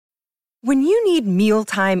When you need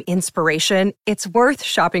mealtime inspiration, it's worth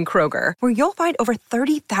shopping Kroger, where you'll find over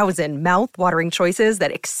 30,000 mouth-watering choices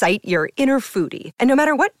that excite your inner foodie. And no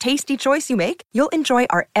matter what tasty choice you make, you'll enjoy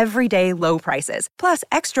our everyday low prices, plus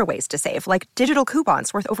extra ways to save, like digital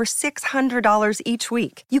coupons worth over $600 each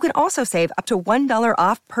week. You can also save up to $1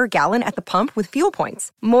 off per gallon at the pump with fuel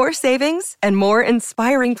points. More savings and more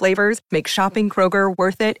inspiring flavors make shopping Kroger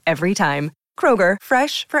worth it every time. Kroger,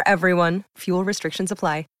 fresh for everyone. Fuel restrictions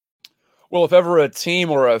apply. Well, if ever a team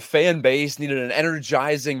or a fan base needed an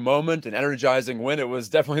energizing moment, an energizing win, it was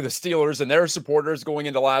definitely the Steelers and their supporters going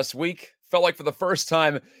into last week. Felt like for the first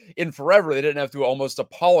time in forever, they didn't have to almost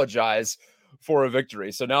apologize for a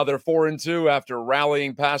victory. So now they're 4-2 after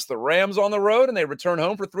rallying past the Rams on the road, and they return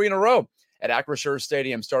home for 3 in a row at Acrisure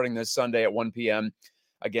Stadium starting this Sunday at 1 p.m.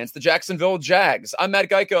 against the Jacksonville Jags. I'm Matt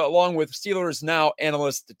Geica, along with Steelers Now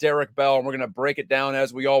analyst Derek Bell, and we're going to break it down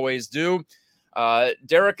as we always do.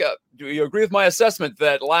 Derek, do you agree with my assessment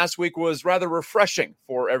that last week was rather refreshing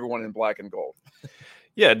for everyone in black and gold?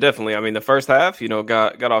 Yeah, definitely. I mean, the first half,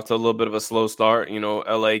 got off to a little bit of a slow start.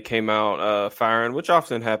 LA came out firing, which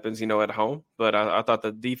often happens, at home. But I thought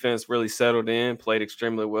the defense really settled in, played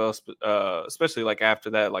extremely well, especially like after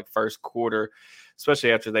that, like first quarter,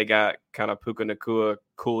 especially after they got kind of Puka Nacua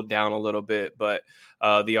cooled down a little bit. But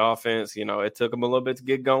the offense, it took them a little bit to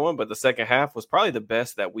get going. But the second half was probably the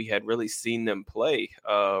best that we had really seen them play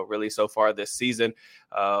really so far this season.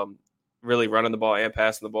 Really running the ball and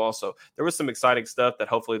passing the ball. So there was some exciting stuff that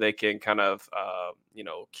hopefully they can kind of,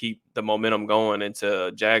 keep the momentum going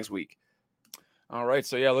into Jags week. All right.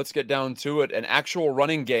 So, yeah, let's get down to it. An actual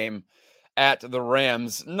running game at the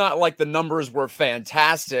Rams. Not like the numbers were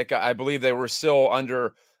fantastic. I believe they were still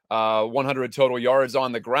under 100 total yards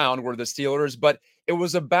on the ground were the Steelers, but it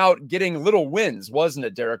was about getting little wins, wasn't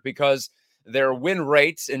it, Derek? Because their win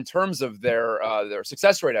rates in terms of their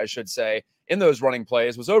success rate, I should say, in those running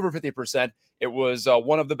plays was over 50%. It was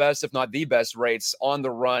one of the best, if not the best rates on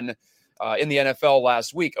the run in the NFL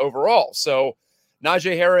last week overall. So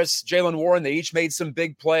Najee Harris, Jalen Warren, they each made some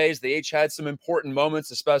big plays. They each had some important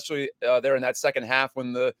moments, especially there in that second half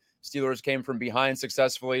when the Steelers came from behind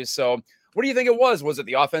successfully. So what do you think it was? Was it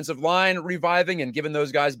the offensive line reviving and giving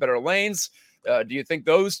those guys better lanes? Do you think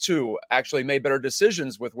those two actually made better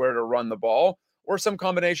decisions with where to run the ball, or some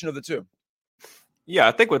combination of the two? Yeah,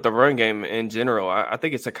 I think with the run game in general, I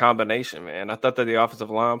think it's a combination, man. I thought that the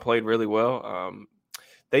offensive line played really well.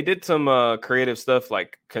 They did some creative stuff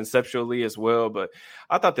like conceptually as well, but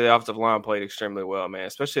I thought the offensive line played extremely well, man,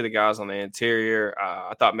 especially the guys on the interior.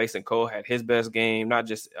 I thought Mason Cole had his best game, not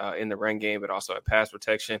just in the run game, but also at pass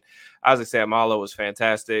protection. Isaac Seumalo was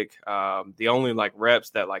fantastic. The only like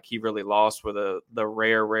reps that like he really lost were the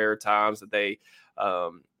rare times that they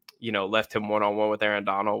left him one-on-one with Aaron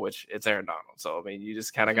Donald, which it's Aaron Donald. So, I mean, you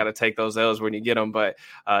just kind of got to take those L's when you get them. But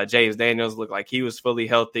James Daniels looked like he was fully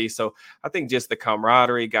healthy. So I think just the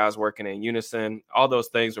camaraderie, guys working in unison, all those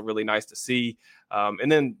things were really nice to see.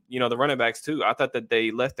 And then, the running backs too. I thought that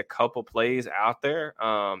they left a couple plays out there,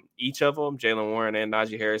 each of them, Jalen Warren and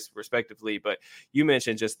Najee Harris respectively. But you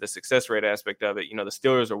mentioned just the success rate aspect of it. The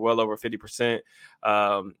Steelers are well over 50%.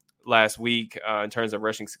 Last week in terms of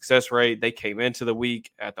rushing success rate. They came into the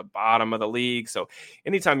week at the bottom of the league. So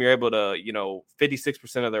anytime you're able to,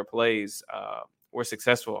 56% of their plays were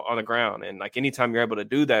successful on the ground. And like anytime you're able to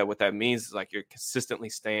do that, what that means is like you're consistently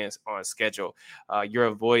staying on schedule. You're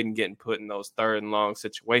avoiding getting put in those third and long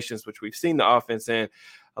situations, which we've seen the offense in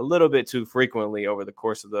a little bit too frequently over the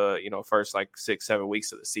course of the, first like 6-7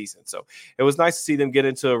 weeks of the season. So it was nice to see them get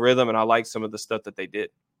into a rhythm, and I like some of the stuff that they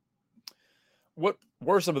did. What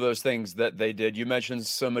were some of those things that they did? You mentioned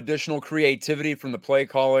some additional creativity from the play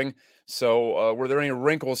calling. So were there any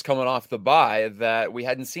wrinkles coming off the bye that we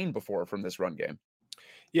hadn't seen before from this run game?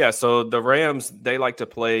 Yeah, so the Rams, they like to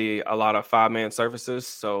play a lot of five-man services.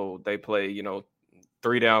 So they play,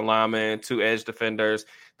 3 down linemen, 2 edge defenders.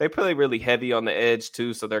 They play really heavy on the edge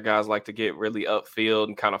too. So their guys like to get really upfield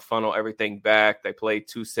and kind of funnel everything back. They play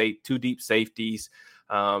two deep safeties.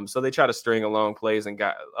 So they try to string along plays and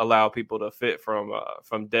allow people to fit from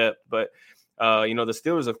depth. But, the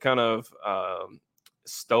Steelers have kind of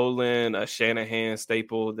stolen a Shanahan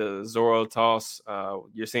staple, the Zorro toss.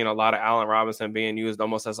 You're seeing a lot of Allen Robinson being used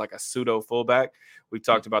almost as like a pseudo fullback. We've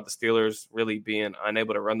talked about the Steelers really being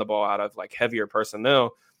unable to run the ball out of like heavier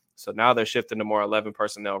personnel. So now they're shifting to more 11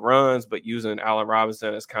 personnel runs, but using Allen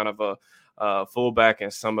Robinson as kind of a fullback in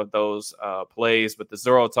some of those plays. But the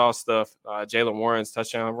Zorro toss stuff, Jalen Warren's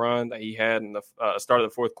touchdown run that he had in the start of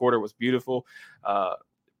the fourth quarter was beautiful.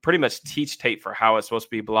 pretty much teach tape for how it's supposed to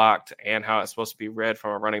be blocked and how it's supposed to be read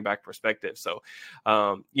from a running back perspective. So,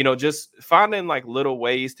 just finding like little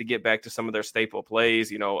ways to get back to some of their staple plays.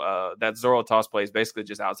 That Zorro toss play is basically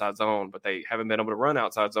just outside zone, but they haven't been able to run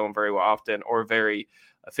outside zone very often or very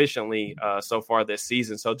efficiently so far this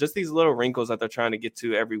season. So just these little wrinkles that they're trying to get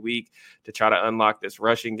to every week to try to unlock this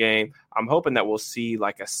rushing game. I'm hoping that we'll see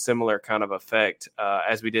like a similar kind of effect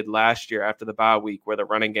as we did last year after the bye week, where the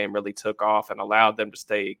running game really took off and allowed them to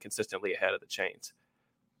stay consistently ahead of the chains.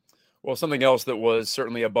 Well, something else that was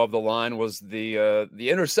certainly above the line was the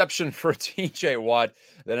interception for TJ Watt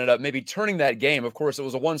that ended up maybe turning that game. Of course, it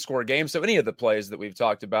was a one-score game, so any of the plays that we've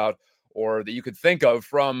talked about or that you could think of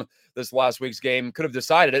from this last week's game could have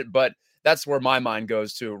decided it, but that's where my mind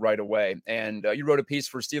goes to right away. And you wrote a piece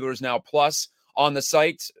for Steelers Now Plus on the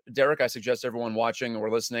site. Derek, I suggest everyone watching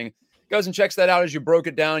or listening goes and checks that out as you broke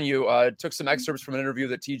it down. You took some excerpts from an interview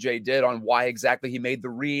that TJ did on why exactly he made the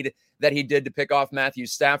read that he did to pick off Matthew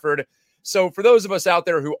Stafford. So for those of us out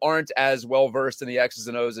there who aren't as well-versed in the X's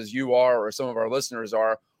and O's as you are or some of our listeners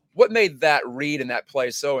are, what made that read and that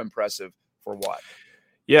play so impressive for Watt?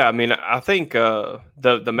 Yeah, I mean, I think the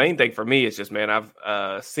main thing for me is just, man,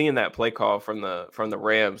 I've seen that play call from the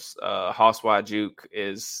Rams, Hoss wide juke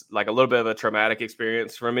is like a little bit of a traumatic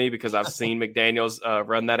experience for me because I've seen McDaniels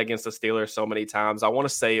run that against the Steelers so many times. I want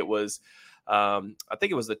to say it was, I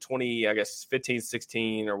think it was the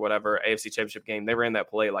 15-16 or whatever AFC Championship game. They ran that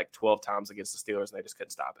play like 12 times against the Steelers and they just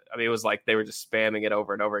couldn't stop it. I mean, it was like they were just spamming it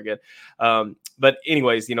over and over again. But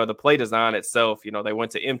anyways, the play design itself, they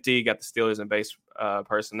went to empty, got the Steelers in base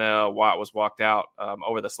personnel. Watt was walked out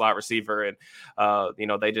over the slot receiver and,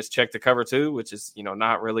 they just checked the cover two, which is,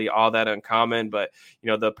 not really all that uncommon. But,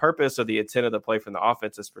 the purpose or the intent of the play from the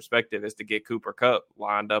offense's perspective is to get Cooper Kupp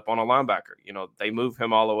lined up on a linebacker. They move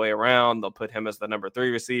him all the way around. They'll put him as the number 3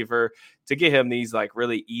 receiver to get him these like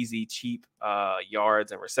really easy, cheap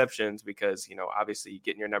yards and receptions because, obviously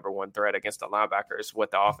getting your number 1 threat against a linebacker is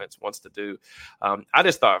what the offense wants to do. I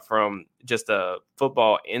just thought from just a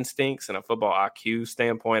football instincts and a football IQ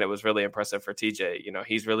standpoint, it was really impressive for TJ.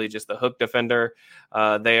 He's really just the hook defender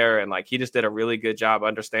there. And like, he just did a really good job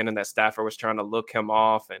understanding that Stafford was trying to look him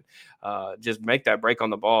off and just make that break on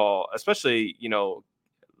the ball, especially,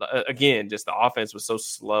 again, just the offense was so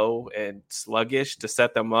slow and sluggish to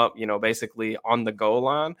set them up, basically on the goal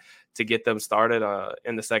line to get them started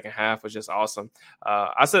in the second half was just awesome.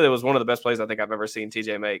 I said it was one of the best plays I think I've ever seen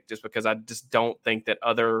TJ make, just because I just don't think that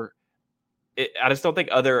other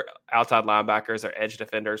outside linebackers or edge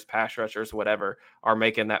defenders, pass rushers, whatever, are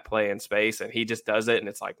making that play in space. And he just does it. And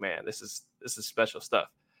it's like, man, this is special stuff.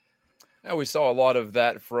 Yeah, we saw a lot of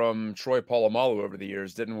that from Troy Polamalu over the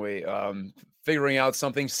years, didn't we? Figuring out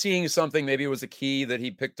something, seeing something. Maybe it was a key that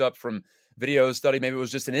he picked up from video study. Maybe it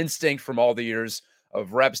was just an instinct from all the years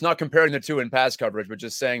of reps, not comparing the two in pass coverage, but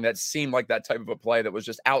just saying that seemed like that type of a play that was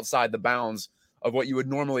just outside the bounds of what you would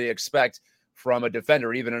normally expect from a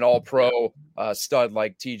defender, even an all-pro stud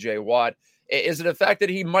like TJ Watt. Is it a fact that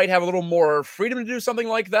he might have a little more freedom to do something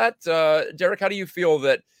like that? Derek, how do you feel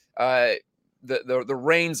that the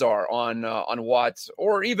reins are on Watt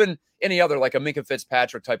or even any other, like a Minkah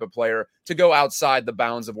Fitzpatrick type of player, to go outside the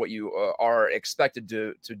bounds of what you are expected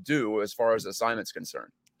to do as far as assignment's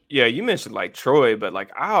concerned? Yeah, you mentioned like Troy, but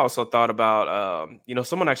like I also thought about,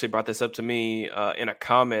 someone actually brought this up to me in a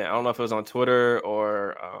comment. I don't know if it was on Twitter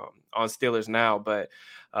or on Steelers Now, but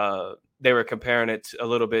they were comparing it a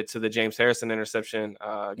little bit to the James Harrison interception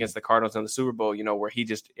against the Cardinals in the Super Bowl, where he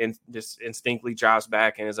just instinctively drives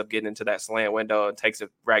back and ends up getting into that slant window and takes it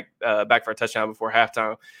right back for a touchdown before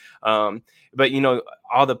halftime. But,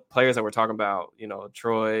 all the players that we're talking about,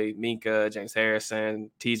 Troy, Minkah, James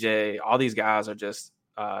Harrison, TJ, all these guys are just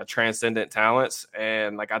transcendent talents.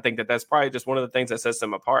 And like, I think that that's probably just one of the things that sets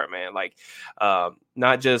them apart, man. Like,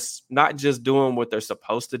 not just doing what they're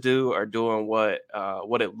supposed to do or doing what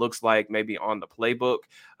it looks like maybe on the playbook,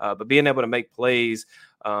 but being able to make plays,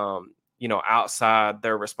 outside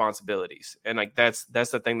their responsibilities. And like, that's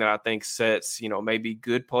the thing that I think sets, maybe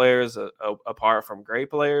good players apart from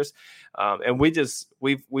great players. And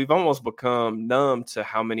we've almost become numb to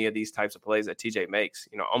how many of these types of plays that TJ makes,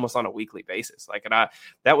 almost on a weekly basis. Like, and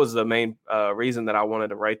that was the main reason that I wanted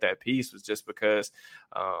to write that piece, was just because,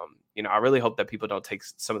 I really hope that people don't take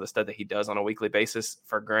some of the stuff that he does on a weekly basis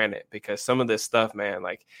for granted, because some of this stuff, man,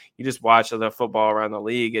 like, you just watch the football around the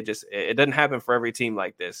league. It doesn't happen for every team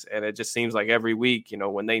like this. And it just seems like every week,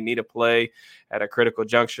 when they need a play at a critical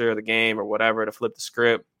juncture of the game or whatever to flip the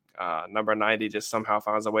script, number 90 just somehow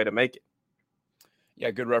finds a way to make it. Yeah,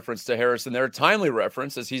 good reference to Harrison there. Timely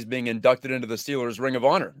reference as he's being inducted into the Steelers Ring of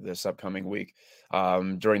Honor this upcoming week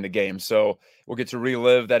during the game. So we'll get to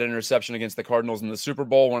relive that interception against the Cardinals in the Super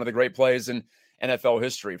Bowl, one of the great plays in NFL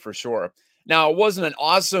history for sure. Now, it wasn't an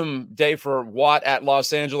awesome day for Watt at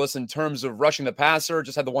Los Angeles in terms of rushing the passer.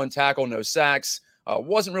 Just had the one tackle, no sacks.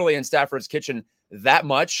 Wasn't really in Stafford's kitchen that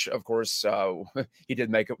much. Of course, he did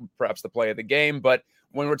make perhaps the play of the game. But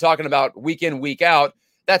when we're talking about week in, week out,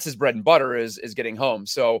 that's his bread and butter is getting home.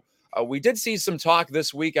 So we did see some talk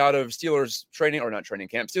this week out of Steelers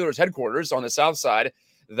Steelers headquarters on the south side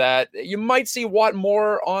that you might see Watt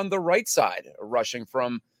more on the right side, rushing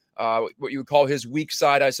from what you would call his weak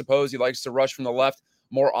side, I suppose. He likes to rush from the left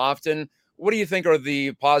more often. What do you think are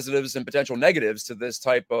the positives and potential negatives to this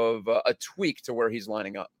type of a tweak to where he's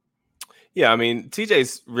lining up? Yeah, I mean,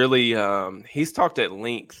 TJ's really, he's talked at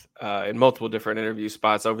length in multiple different interview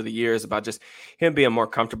spots over the years about just him being more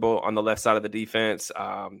comfortable on the left side of the defense.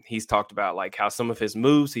 He's talked about like how some of his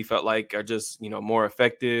moves he felt like are just, more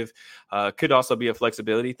effective. Could also be a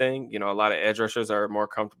flexibility thing. A lot of edge rushers are more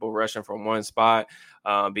comfortable rushing from one spot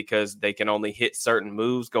because they can only hit certain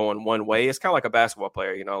moves going one way. It's kind of like a basketball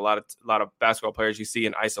player. A lot of basketball players you see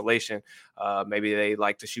in isolation, maybe they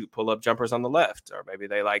like to shoot pull-up jumpers on the left, or maybe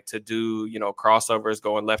they like to do, crossovers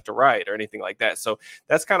going left to right or anything like that. So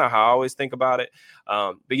that's kind of how I always think about it.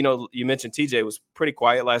 But, you mentioned TJ was pretty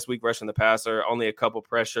quiet last week rushing the passer, only a couple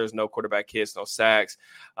pressures, no quarterback hits, no sacks.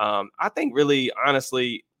 I think really,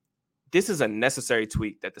 honestly, this is a necessary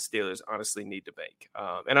tweak that the Steelers honestly need to make.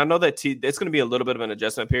 And I know that it's going to be a little bit of an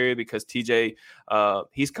adjustment period because TJ,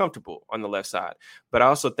 he's comfortable on the left side. But I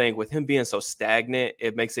also think with him being so stagnant,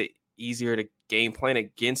 it makes it easier to game plan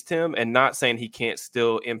against him, and not saying he can't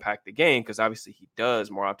still impact the game, because obviously he does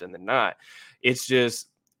more often than not. It's just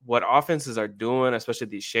what offenses are doing, especially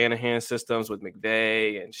these Shanahan systems with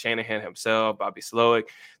McVay and Shanahan himself, Bobby Slowick,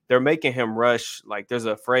 they're making him rush. Like there's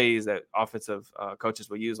a phrase that offensive coaches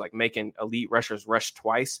will use, like making elite rushers rush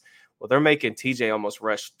twice. Well, they're making TJ almost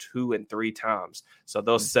rush 2 and 3 times. So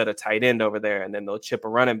they'll set a tight end over there, and then they'll chip a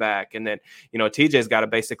running back. And then, TJ's got to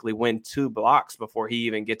basically win 2 blocks before he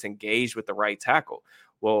even gets engaged with the right tackle.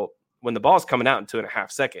 Well, when the ball's coming out in 2.5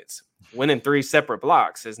 seconds, winning 3 separate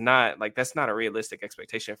blocks is not like, that's not a realistic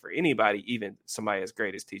expectation for anybody, even somebody as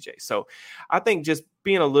great as TJ. So I think just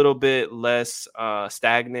being a little bit less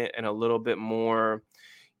stagnant and a little bit more,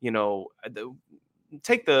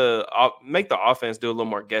 make the offense do a little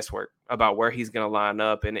more guesswork about where he's going to line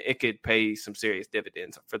up, and it could pay some serious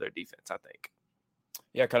dividends for their defense, I think.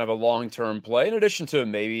 Yeah, kind of a long-term play, in addition to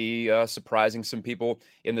maybe surprising some people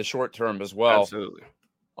in the short term as well. Absolutely.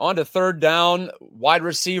 On to third down, wide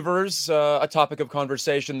receivers, a topic of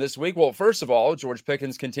conversation this week. Well, first of all, George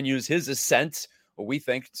Pickens continues his ascent, what we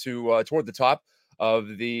think, to toward the top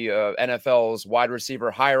of the NFL's wide receiver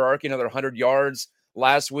hierarchy. Another 100 yards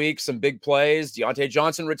last week, some big plays. Deontay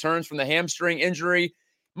Johnson returns from the hamstring injury.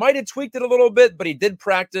 Might have tweaked it a little bit, but he did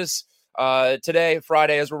practice today,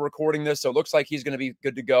 Friday, as we're recording this. So it looks like he's going to be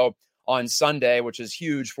good to go on Sunday, which is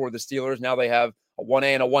huge for the Steelers. Now they have a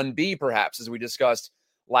 1A and a 1B, perhaps, as we discussed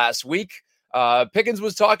last week. Pickens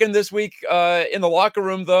was talking this week in the locker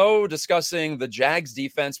room, though, discussing the Jags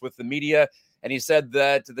defense with the media. And he said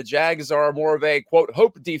that the Jags are more of a, quote,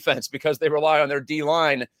 hope defense because they rely on their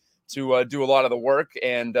D-line to do a lot of the work,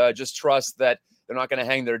 and just trust that they're not going to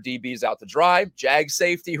hang their DBs out to dry. Jags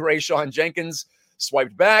safety Rayshon Jenkins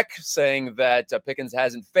swiped back, saying that Pickens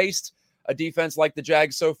hasn't faced a defense like the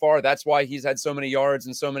Jags so far. That's why he's had so many yards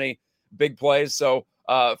and so many big plays. So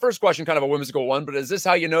first question, kind of a whimsical one, but is this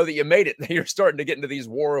how you know that you made it? You're starting to get into these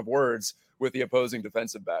war of words with the opposing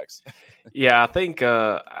defensive backs. Yeah, I think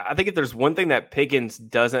if there's one thing that Pickens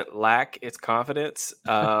doesn't lack, it's confidence.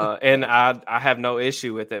 And I have no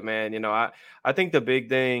issue with it, man. I think the big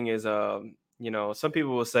thing is, some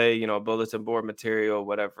people will say, bulletin board material,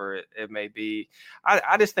 whatever it may be.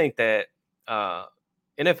 I just think that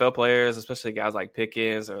NFL players, especially guys like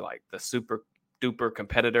Pickens or like the super duper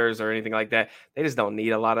competitors or anything like that, they just don't need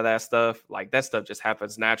a lot of that stuff. Like that stuff just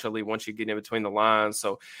happens naturally once you get in between the lines.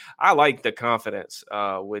 So I like the confidence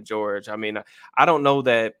with George. I mean, I don't know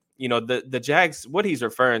that, the Jags, what he's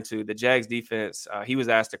referring to, the Jags defense, he was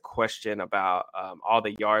asked a question about all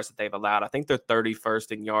the yards that they've allowed. I think they're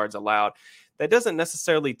 31st in yards allowed. That doesn't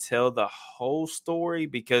necessarily tell the whole story,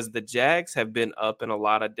 because the Jags have been up in a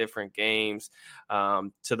lot of different games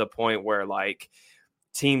to the point where like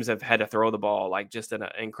teams have had to throw the ball like just an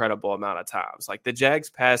incredible amount of times. Like the Jags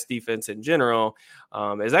pass defense in general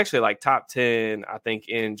is actually like top 10, I think,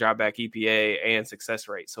 in dropback EPA and success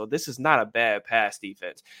rate. So this is not a bad pass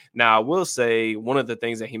defense. Now I will say one of the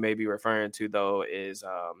things that he may be referring to though is,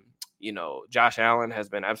 Josh Allen has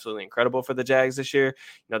been absolutely incredible for the Jags this year.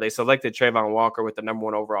 They selected Trayvon Walker with the number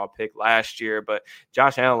 1 overall pick last year, but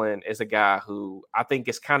Josh Allen is a guy who I think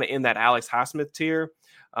is kind of in that Alex Highsmith tier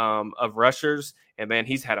of rushers. And man,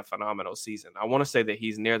 he's had a phenomenal season. I want to say that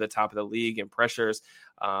he's near the top of the league in pressures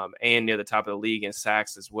and near the top of the league in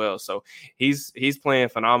sacks as well. So he's playing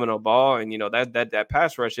phenomenal ball. And, that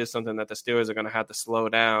pass rush is something that the Steelers are going to have to slow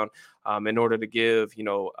down in order to give,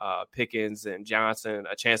 Pickens and Johnson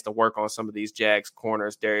a chance to work on some of these Jags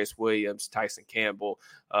corners, Darius Williams, Tyson Campbell,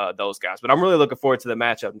 those guys. But I'm really looking forward to the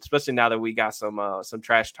matchup, especially now that we got some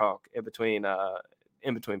trash talk in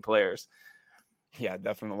between players. Yeah,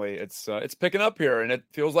 definitely. It's picking up here, and it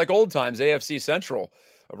feels like old times, AFC Central,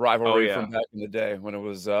 a rivalry from back in the day when it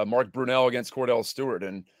was Mark Brunell against Cordell Stewart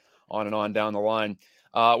and on down the line.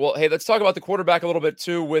 Well, hey, let's talk about the quarterback a little bit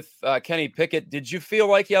too with Kenny Pickett. Did you feel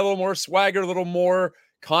like he had a little more swagger, a little more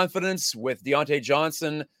confidence with Deontay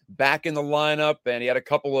Johnson back in the lineup, and he had a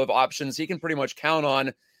couple of options he can pretty much count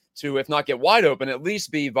on to, if not get wide open, at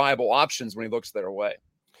least be viable options when he looks their way?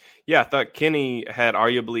 Yeah, I thought Kenny had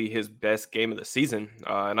arguably his best game of the season,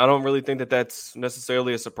 and I don't really think that that's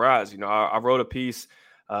necessarily a surprise. I wrote a piece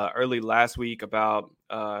early last week about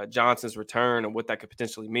Johnson's return and what that could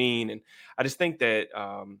potentially mean, and I just think that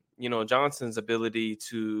Johnson's ability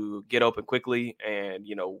to get open quickly and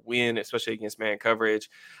win, especially against man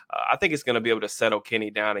coverage, I think it's going to be able to settle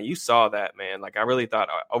Kenny down. And you saw that, man. Like, I really thought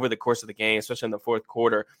over the course of the game, especially in the fourth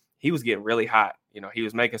quarter, he was getting really hot. He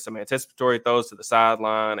was making some anticipatory throws to the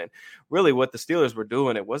sideline. And really what the Steelers were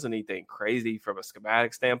doing, it wasn't anything crazy from a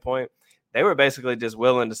schematic standpoint. They were basically just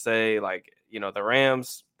willing to say, like, the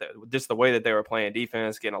Rams, just the way that they were playing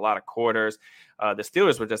defense, getting a lot of quarters. The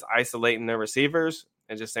Steelers were just isolating their receivers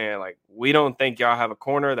and just saying, like, we don't think y'all have a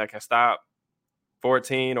corner that can stop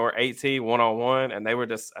 14 or 18 one-on-one, and they were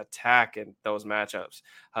just attacking those matchups.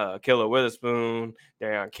 Killer Witherspoon,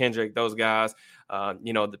 Darion Kendrick, those guys.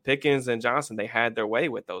 The Pickens and Johnson, they had their way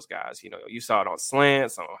with those guys. You saw it on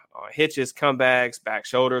slants, on hitches, comebacks, back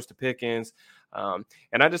shoulders to Pickens. And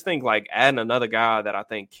I just think, like, adding another guy that I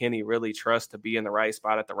think Kenny really trusts to be in the right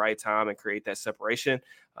spot at the right time and create that separation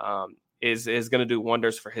is going to do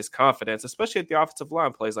wonders for his confidence, especially at the offensive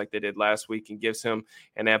line plays like they did last week, and gives him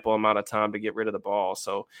an ample amount of time to get rid of the ball.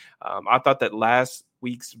 So I thought that last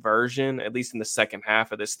week's version, at least in the second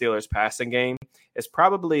half of the Steelers passing game, is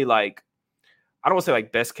probably, like, I don't want to say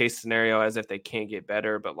like best case scenario as if they can't get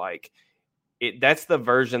better, but like that's the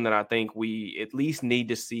version that I think we at least need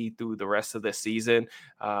to see through the rest of the season,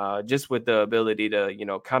 just with the ability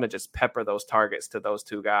to, kind of just pepper those targets to those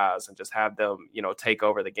two guys and just have them, take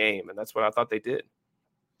over the game. And that's what I thought they did.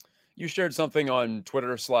 You shared something on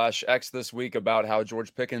Twitter/X this week about how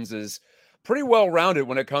George Pickens is pretty well-rounded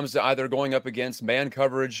when it comes to either going up against man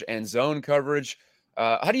coverage and zone coverage.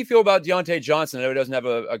 How do you feel about Deontay Johnson? I know he doesn't have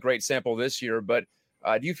a great sample this year, but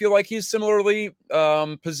do you feel like he's similarly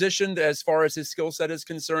positioned as far as his skill set is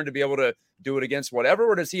concerned to be able to do it against whatever?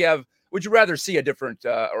 Or does he have, would you rather see a different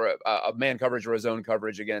or a man coverage or a zone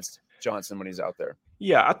coverage against Johnson when he's out there?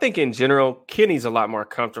 Yeah, I think in general, Kenny's a lot more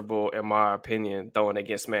comfortable, in my opinion, throwing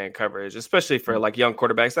against man coverage, especially for like young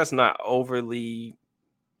quarterbacks. That's not overly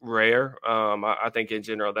rare. I think in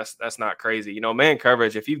general, that's not crazy. Man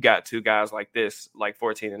coverage, if you've got two guys like this, like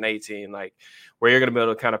 14 and 18, like where you're going to be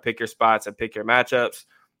able to kind of pick your spots and pick your matchups,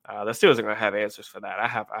 the Steelers are going to have answers for that. I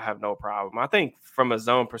have no problem. I think from a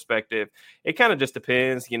zone perspective, it kind of just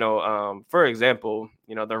depends. For example,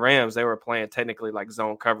 the Rams, they were playing technically like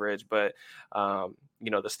zone coverage, but the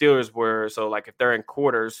Steelers were, so like if they're in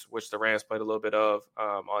quarters, which the Rams played a little bit of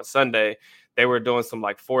on Sunday, they were doing some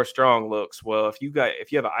like 4 strong looks. Well, if you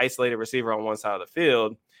have an isolated receiver on one side of the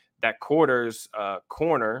field, that quarters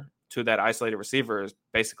corner to that isolated receiver is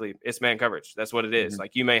basically, it's man coverage. That's what it is.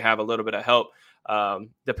 Like, you may have a little bit of help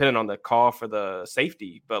depending on the call for the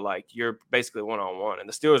safety, but like you're basically one-on-one, and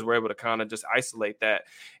the Steelers were able to kind of just isolate that.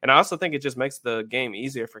 And I also think it just makes the game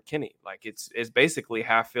easier for Kenny. Like, it's basically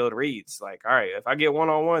half field reads. Like, all right, if I get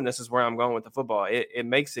one-on-one, this is where I'm going with the football. It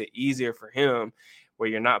makes it easier for him, where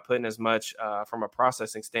you're not putting as much from a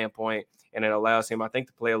processing standpoint, and it allows him, I think,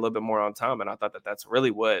 to play a little bit more on time. And I thought that that's really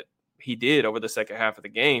what he did over the second half of the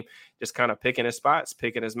game, just kind of picking his spots,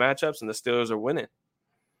 picking his matchups, and the Steelers are winning.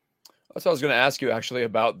 That's what I was going to ask you actually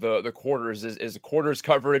about the quarters. Is quarters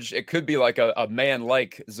coverage? It could be like a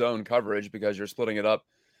man-like zone coverage because you're splitting it up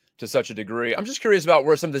to such a degree. I'm just curious about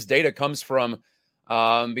where some of this data comes from,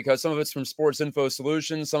 because some of it's from Sports Info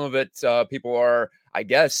Solutions. Some of it, people are, I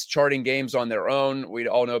guess, charting games on their own. We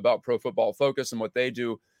all know about Pro Football Focus and what they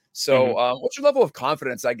do. So what's your level of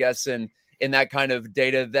confidence, I guess, in that kind of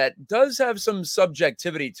data that does have some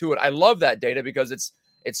subjectivity to it? I love that data because it's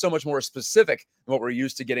it's so much more specific than what we're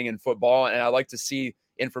used to getting in football. And I like to see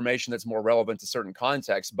information that's more relevant to certain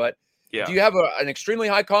contexts. But do you have an extremely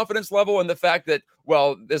high confidence level in the fact that,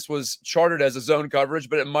 well, this was charted as a zone coverage,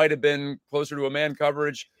 but it might have been closer to a man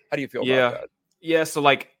coverage? How do you feel about that? Yeah. So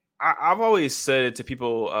like, I've always said to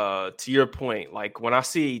people, to your point, like when I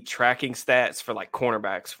see tracking stats for like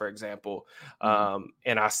cornerbacks, for example,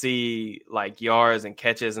 and I see like yards and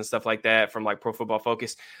catches and stuff like that from like Pro Football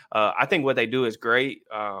Focus, I think what they do is great.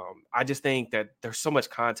 I just think that there's so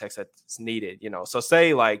much context that's needed, you know. So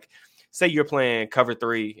say you're playing cover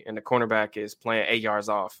 3 and the cornerback is playing 8 yards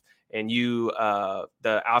off, and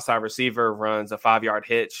the outside receiver runs a 5-yard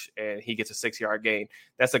hitch and he gets a 6-yard gain.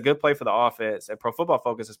 That's a good play for the offense. And Pro Football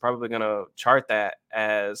Focus is probably going to chart that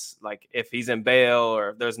as like, if he's in bail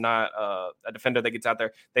or if there's not a defender that gets out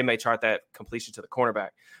there, they may chart that completion to the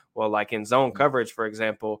cornerback. Well, like in zone coverage, for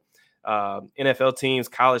example, NFL teams,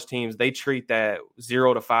 college teams, they treat that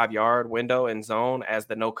 0 to 5 yard window in zone as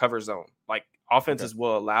the no cover zone. Like, offenses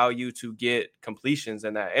will allow you to get completions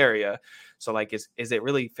in that area. So like, is it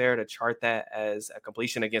really fair to chart that as a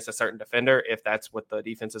completion against a certain defender if that's what the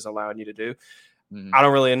defense is allowing you to do? I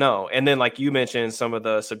don't really know. And then like you mentioned, some of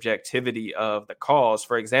the subjectivity of the calls.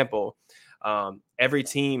 For example, every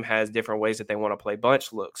team has different ways that they want to play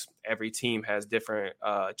bunch looks. Every team has different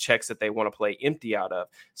checks that they want to play empty out of,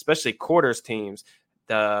 especially quarters teams.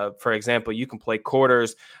 For example, you can play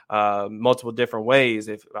quarters multiple different ways.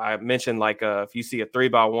 If I mentioned, like, if you see a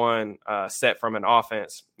 3-by-1 set from an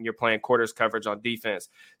offense, you're playing quarters coverage on defense.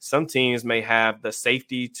 Some teams may have the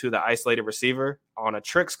safety to the isolated receiver on a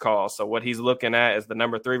tricks call. So what he's looking at is the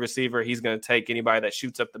number 3 receiver. He's going to take anybody that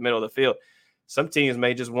shoots up the middle of the field. Some teams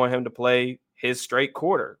may just want him to play his straight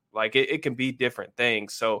quarter. Like, it can be different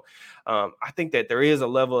things. So I think that there is a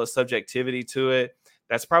level of subjectivity to it.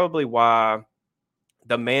 That's probably why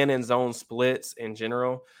the man and zone splits in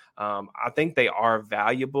general, I think they are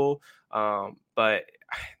valuable. But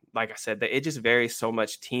like I said, it just varies so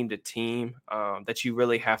much team to team that you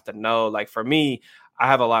really have to know. Like for me, I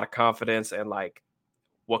have a lot of confidence in like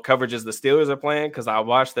what coverages the Steelers are playing because I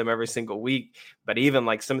watch them every single week. But even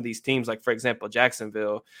like some of these teams, like for example,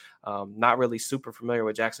 Jacksonville, not really super familiar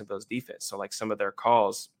with Jacksonville's defense. So like some of their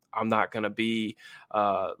calls, I'm not going to be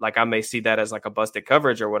like, I may see that as like a busted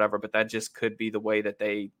coverage or whatever, but that just could be the way that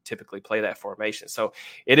they typically play that formation. So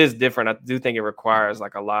it is different. I do think it requires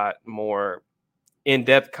like a lot more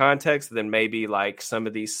in-depth context than maybe like some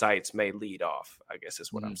of these sites may lead off, I guess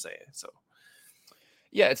is what I'm saying. So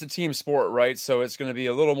yeah, it's a team sport, right? So it's going to be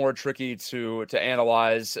a little more tricky to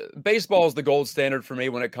analyze. Baseball is the gold standard for me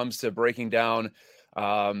when it comes to breaking down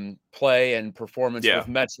play and performance with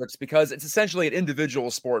metrics, because it's essentially an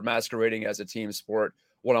individual sport masquerading as a team sport,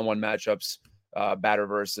 one-on-one matchups, batter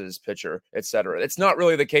versus pitcher, etc. It's not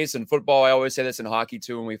really the case in football. I always say this in hockey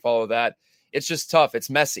too, and we follow that. It's just tough. It's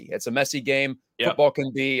messy. It's a messy game. Football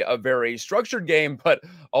can be a very structured game, but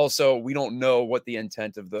also we don't know what the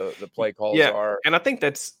intent of the play calls are. And I think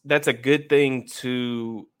that's a good thing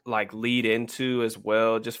to like lead into as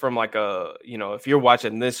well, just from like if you're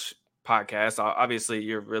watching this podcast, obviously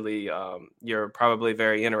you're really you're probably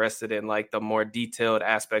very interested in like the more detailed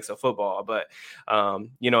aspects of football, but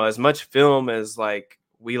as much film as like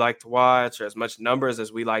we like to watch, or as much numbers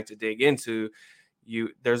as we like to dig into,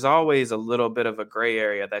 there's always a little bit of a gray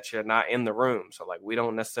area that you're not in the room. So like, we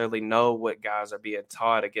don't necessarily know what guys are being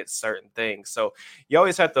taught against certain things. So you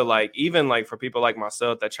always have to like, even like for people like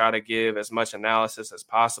myself that try to give as much analysis as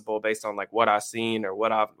possible based on like what I've seen or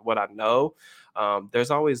what I know,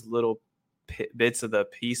 there's always little bits of the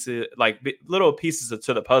pieces, like little pieces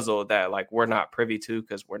to the puzzle that like we're not privy to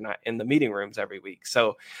because we're not in the meeting rooms every week.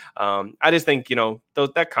 So I just think,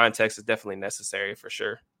 that context is definitely necessary for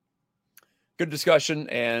sure. Good discussion,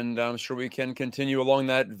 and I'm sure we can continue along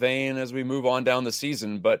that vein as we move on down the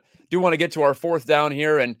season. But do want to get to our fourth down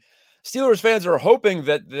here, and Steelers fans are hoping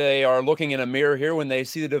that they are looking in a mirror here when they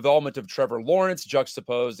see the development of Trevor Lawrence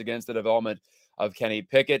juxtaposed against the development of Kenny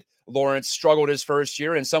Pickett. Lawrence struggled his first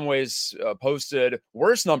year, in some ways posted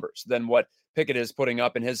worse numbers than what Pickett is putting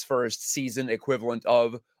up in his first season equivalent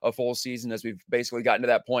of a full season, as we've basically gotten to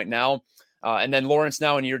that point now. And then Lawrence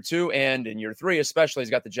now in year 2 and in year 3 especially,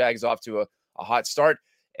 he's got the Jags off to a hot start,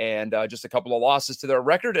 and just a couple of losses to their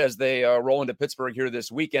record as they roll into Pittsburgh here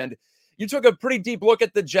this weekend. You took a pretty deep look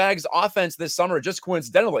at the Jags offense this summer, just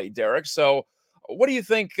coincidentally, Derek. So what do you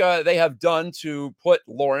think they have done to put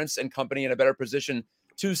Lawrence and company in a better position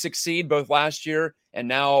to succeed both last year and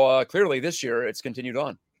now clearly this year it's continued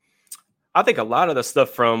on? I think a lot of the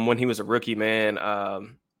stuff from when he was a rookie, man,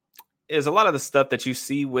 is a lot of the stuff that you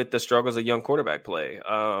see with the struggles of young quarterback play.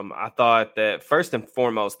 I thought that first and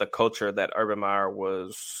foremost, the culture that Urban Meyer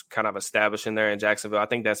was kind of establishing there in Jacksonville, I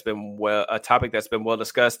think that's been a topic that's been well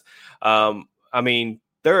discussed. I mean,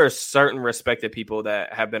 there are certain respected people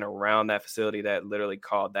that have been around that facility that literally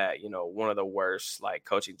called that, one of the worst like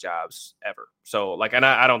coaching jobs ever. So like, and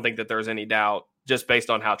I don't think that there's any doubt just based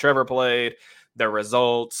on how Trevor played, their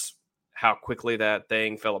results, how quickly that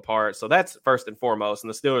thing fell apart. So that's first and foremost.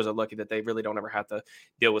 And the Steelers are lucky that they really don't ever have to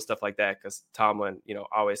deal with stuff like that because Tomlin,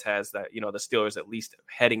 always has that, the Steelers at least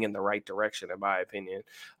heading in the right direction, in my opinion,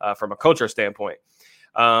 from a culture standpoint.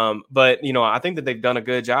 But, I think that they've done a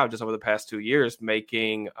good job just over the past 2 years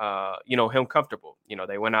making, him comfortable.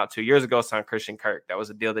 They went out 2 years ago, signed Christian Kirk. That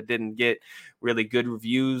was a deal that didn't get really good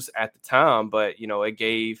reviews at the time, but, it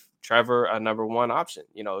gave Trevor a number one option.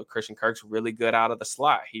 Christian Kirk's really good out of the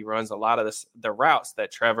slot. He runs a lot of the routes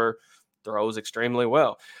that Trevor throws extremely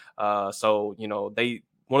well. So,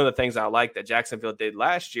 one of the things I like that Jacksonville did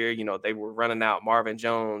last year, they were running out Marvin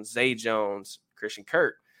Jones, Zay Jones, Christian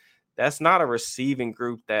Kirk. That's not a receiving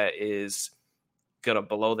group that is going to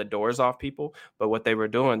blow the doors off people. But what they were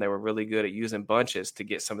doing, they were really good at using bunches to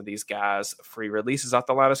get some of these guys free releases off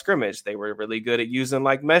the line of scrimmage. They were really good at using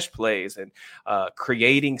like mesh plays and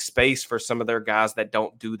creating space for some of their guys that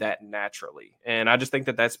don't do that naturally. And I just think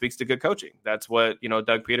that speaks to good coaching. That's what,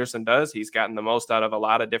 Doug Peterson does. He's gotten the most out of a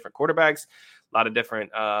lot of different quarterbacks, a lot of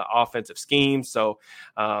different offensive schemes. So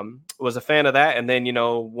was a fan of that. And then,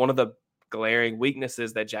 one of the glaring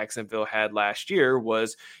weaknesses that Jacksonville had last year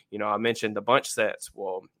was, I mentioned the bunch sets.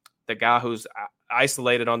 Well, the guy who's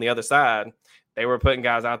isolated on the other side, they were putting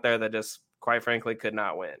guys out there that just quite frankly could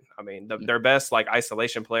not win. I mean, their best like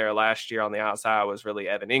isolation player last year on the outside was really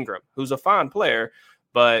Evan Ingram, who's a fine player,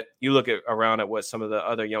 but you look around at what some of the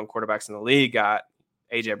other young quarterbacks in the league got,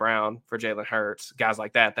 AJ Brown for Jalen Hurts, guys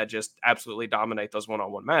like that just absolutely dominate those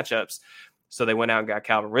one-on-one matchups. So they went out and got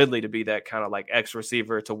Calvin Ridley to be that kind of like X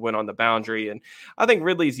receiver to win on the boundary. And I think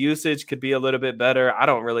Ridley's usage could be a little bit better. I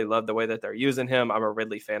don't really love the way that they're using him. I'm a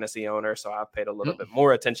Ridley fantasy owner, so I've paid a little bit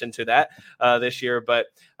more attention to that this year. But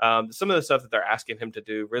some of the stuff that they're asking him to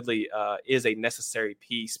do, Ridley is a necessary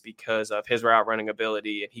piece because of his route running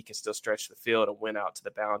ability, and he can still stretch the field and win out to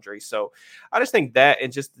the boundary. So I just think that,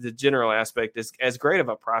 and just the general aspect, is as great of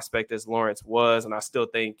a prospect as Lawrence was. And I still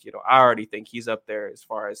think, I already think he's up there as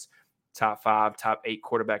far as top 5, top 8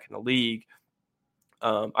 quarterback in the league.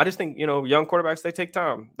 I just think, young quarterbacks, they take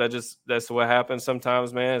time. That's what happens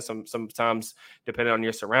sometimes, man. Sometimes depending on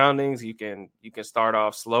your surroundings, you can start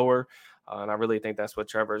off slower. And I really think that's what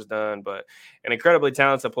Trevor's done, but an incredibly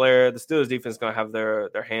talented player. The Steelers defense is going to have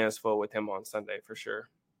their hands full with him on Sunday for sure.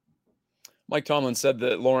 Mike Tomlin said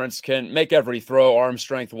that Lawrence can make every throw, arm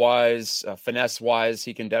strength wise, finesse wise.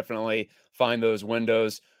 He can definitely find those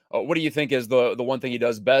windows. What do you think is the one thing he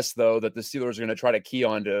does best, though, that the Steelers are going to try to key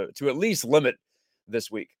on to at least limit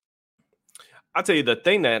this week? I'll tell you the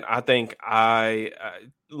thing that I think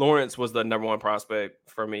Lawrence was the number one prospect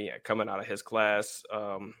for me coming out of his class.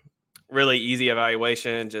 Really easy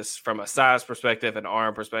evaluation, just from a size perspective and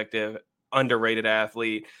arm perspective, underrated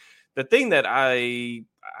athlete. The thing that I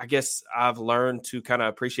guess I've learned to kind of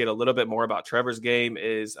appreciate a little bit more about Trevor's game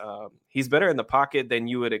is he's better in the pocket than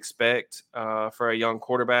you would expect for a young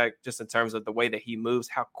quarterback, just in terms of the way that he moves,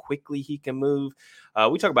 how quickly he can move.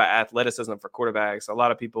 We talk about athleticism for quarterbacks. A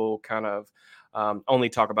lot of people kind of only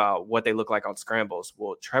talk about what they look like on scrambles.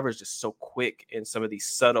 Well, Trevor's just so quick in some of these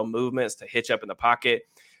subtle movements to hitch up in the pocket.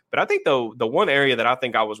 But I think, though, the one area that I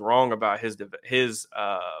think I was wrong about his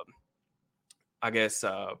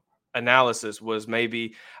analysis was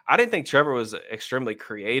maybe I didn't think Trevor was extremely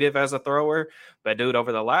creative as a thrower, but dude,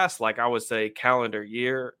 over the last, I would say, calendar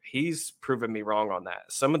year, he's proven me wrong on that.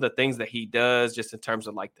 Some of the things that he does just in terms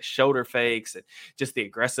of the shoulder fakes and just the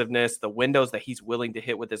aggressiveness, the windows that he's willing to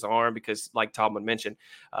hit with his arm, because like Tomlin mentioned,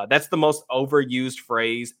 that's the most overused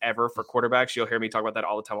phrase ever for quarterbacks. You'll hear me talk about that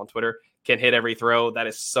all the time on Twitter. Can hit every throw. That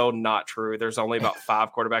is so not true. There's only about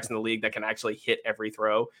 5 quarterbacks in the league that can actually hit every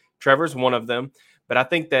throw. Trevor's one of them. But I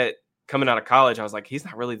think that coming out of college, I was like, he's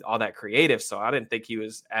not really all that creative. So I didn't think he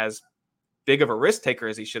was as big of a risk taker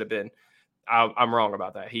as he should have been. I'm wrong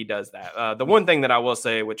about that. He does that. The one thing that I will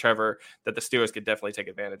say with Trevor that the Steelers could definitely take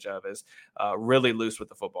advantage of is really loose with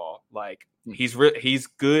the football. He's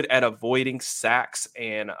good at avoiding sacks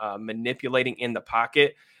and manipulating in the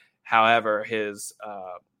pocket. However, his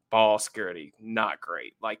ball security, not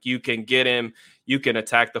great. Like, you can get him, you can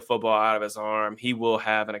attack the football out of his arm. He will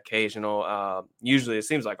have an occasional, usually it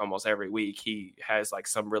seems like almost every week, he has like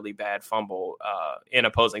some really bad fumble in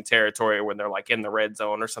opposing territory when they're like in the red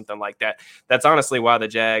zone or something like that. That's honestly why the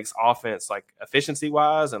Jags offense, like efficiency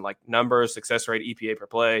wise and like numbers, success rate, EPA per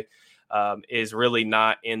play, is really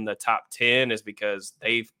not in the top 10, is because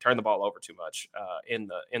they've turned the ball over too much in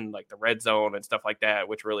like the red zone and stuff like that,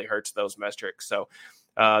 which really hurts those metrics. So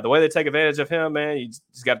the way they take advantage of him, man, you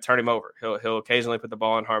just got to turn him over. He'll occasionally put the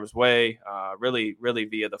ball in harm's way, really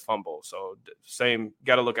via the fumble. So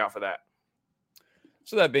got to look out for that.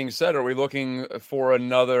 So that being said, are we looking for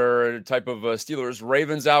another type of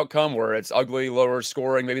Steelers-Ravens outcome where it's ugly, lower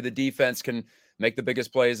scoring? Maybe the defense can make the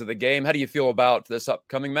biggest plays of the game. How do you feel about this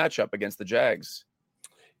upcoming matchup against the Jags?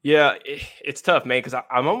 Yeah, it's tough, man, because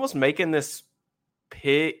I'm almost making this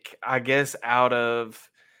pick, I guess,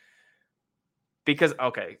 because,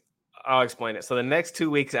 okay, I'll explain it. So the next 2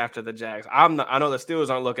 weeks after the Jags, I know the Steelers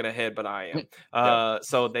aren't looking ahead, but I am.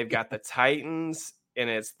 So they've got the Titans and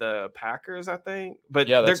it's the Packers, I think. But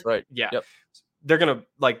yeah, that's right. Yeah, yep. They're going to,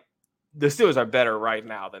 like, the Steelers are better right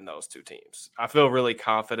now than those two teams. I feel really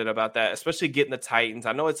confident about that, especially getting the Titans.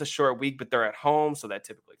 I know it's a short week, but they're at home, so that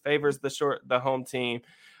typically favors the home team.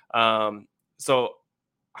 So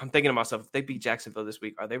I'm thinking to myself, if they beat Jacksonville this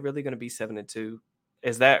week, are they really going to be 7-2?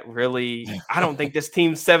 Is that really? I don't think this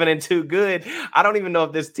team's 7-2 good. I don't even know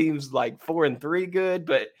if this team's like 4-3 good,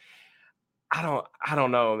 but I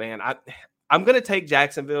don't know, man. I'm going to take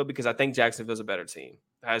Jacksonville because I think Jacksonville's a better team.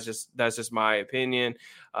 That's just my opinion.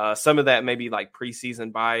 Some of that may be like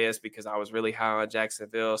preseason bias because I was really high on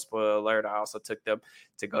Jacksonville. Spoiler alert, I also took them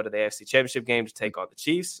to go to the AFC Championship game to take on the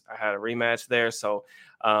Chiefs. I had a rematch there. So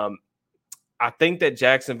I think that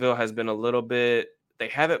Jacksonville has been a little bit, they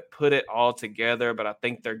haven't put it all together, but I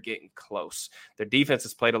think they're getting close. Their defense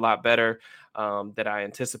has played a lot better than I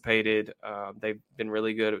anticipated. They've been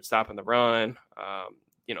really good at stopping the run.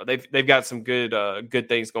 They've got some good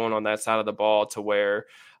things going on that side of the ball to where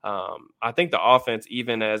I think the offense,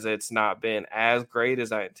 even as it's not been as great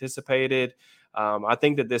as I anticipated, I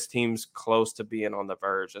think that this team's close to being on the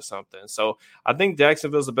verge of something. So I think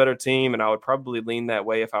Jacksonville's a better team, and I would probably lean that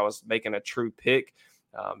way if I was making a true pick.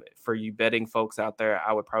 For you betting folks out there,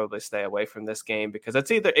 I would probably stay away from this game because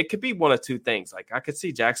it could be one of two things. Like, I could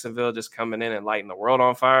see Jacksonville just coming in and lighting the world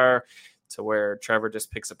on fire to where Trevor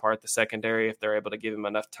just picks apart the secondary if they're able to give him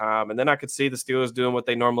enough time. And then I could see the Steelers doing what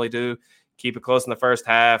they normally do, keep it close in the first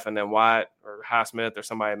half, and then Wyatt or Highsmith or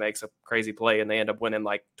somebody makes a crazy play and they end up winning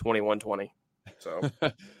like 21-20. So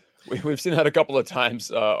we've seen that a couple of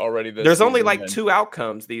times already. There's season, only like two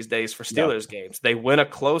outcomes these days for Steelers games. They win a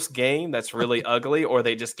close game that's really ugly, or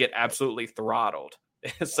they just get absolutely throttled.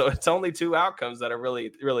 So it's only two outcomes that are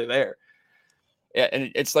really, really there. Yeah,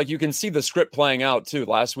 and it's like you can see the script playing out too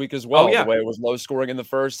last week as well. The way it was low scoring in the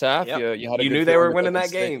first half. Yep. You knew they were winning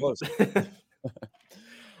that game. All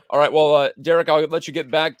right, well, Derek, I'll let you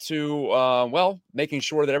get back to making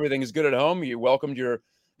sure that everything is good at home. You welcomed your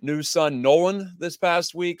new son Nolan this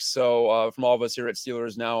past week, so from all of us here at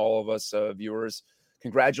Steelers Now, all of us viewers,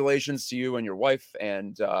 congratulations to you and your wife,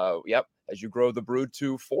 and as you grow the brood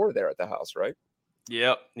to 4 there at the house, right?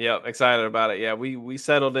 Yep. Excited about it. Yeah, we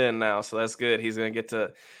settled in now, so that's good. He's going to get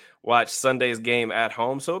to watch Sunday's game at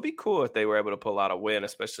home, so it'd be cool if they were able to pull out a win,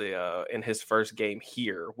 especially in his first game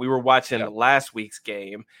here. We were watching last week's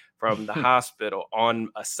game from the hospital on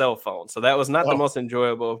a cell phone, so that was not the most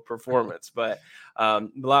enjoyable performance, but a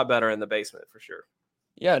lot better in the basement for sure.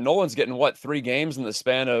 Yeah, Nolan's getting 3 games in the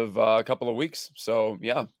span of a couple of weeks. So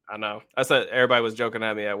yeah, I know. I said everybody was joking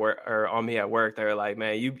at me at work or on me at work. They were like,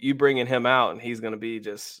 "Man, you bringing him out, and he's going to be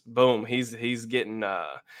just boom. He's getting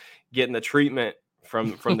the treatment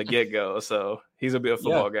from the get go. So he's gonna be a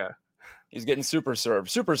football guy. He's getting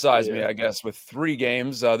supersized me, I guess, with 3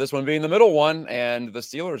 games. This one being the middle one, and the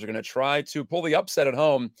Steelers are going to try to pull the upset at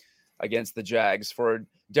home against the Jags. For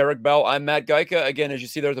Derek Bell, I'm Matt Geica. Again, as you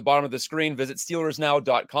see there at the bottom of the screen, visit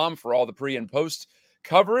SteelersNow.com for all the pre and post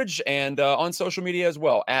coverage, and on social media as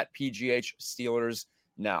well, at PGH Steelers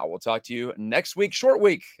Now. We'll talk to you next week, short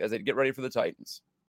week, as they get ready for the Titans.